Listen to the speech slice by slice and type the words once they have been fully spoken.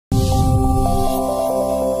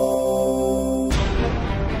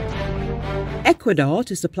Ecuador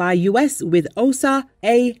to supply US with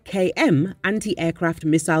Osa-AKM anti-aircraft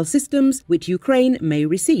missile systems, which Ukraine may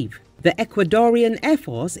receive. The Ecuadorian Air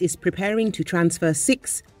Force is preparing to transfer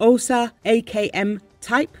 6 Osa-AKM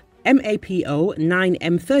type MAPO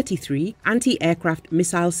 9M33 anti-aircraft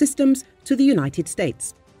missile systems to the United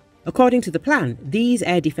States. According to the plan, these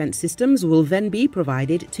air defense systems will then be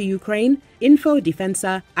provided to Ukraine,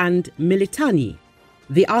 Infodefensa and Militarnyi.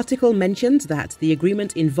 The article mentions that the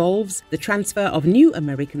agreement involves the transfer of new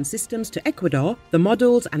American systems to Ecuador, the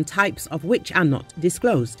models and types of which are not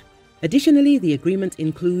disclosed. Additionally, the agreement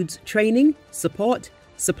includes training, support,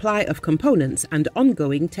 supply of components and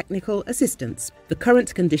ongoing technical assistance. The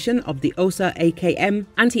current condition of the Osa-AKM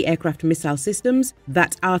anti-aircraft missile systems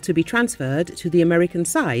that are to be transferred to the American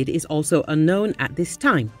side is also unknown at this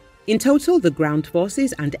time. In total, the ground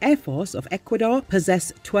forces and air force of Ecuador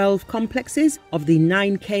possess 12 complexes of the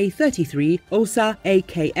 9K-33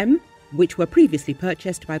 Osa-AKM, which were previously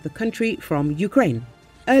purchased by the country from Ukraine.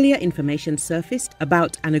 Earlier information surfaced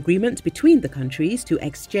about an agreement between the countries to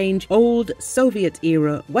exchange old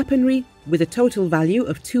Soviet-era weaponry with a total value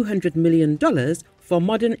of $200 million for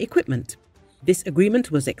modern equipment. This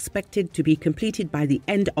agreement was expected to be completed by the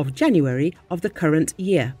end of January of the current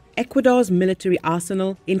year. Ecuador's military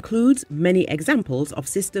arsenal includes many examples of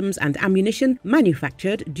systems and ammunition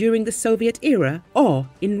manufactured during the Soviet era or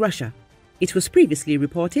in Russia. It was previously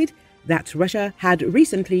reported that Russia had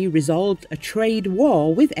recently resolved a trade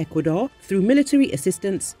war with Ecuador through military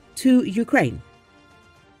assistance to Ukraine.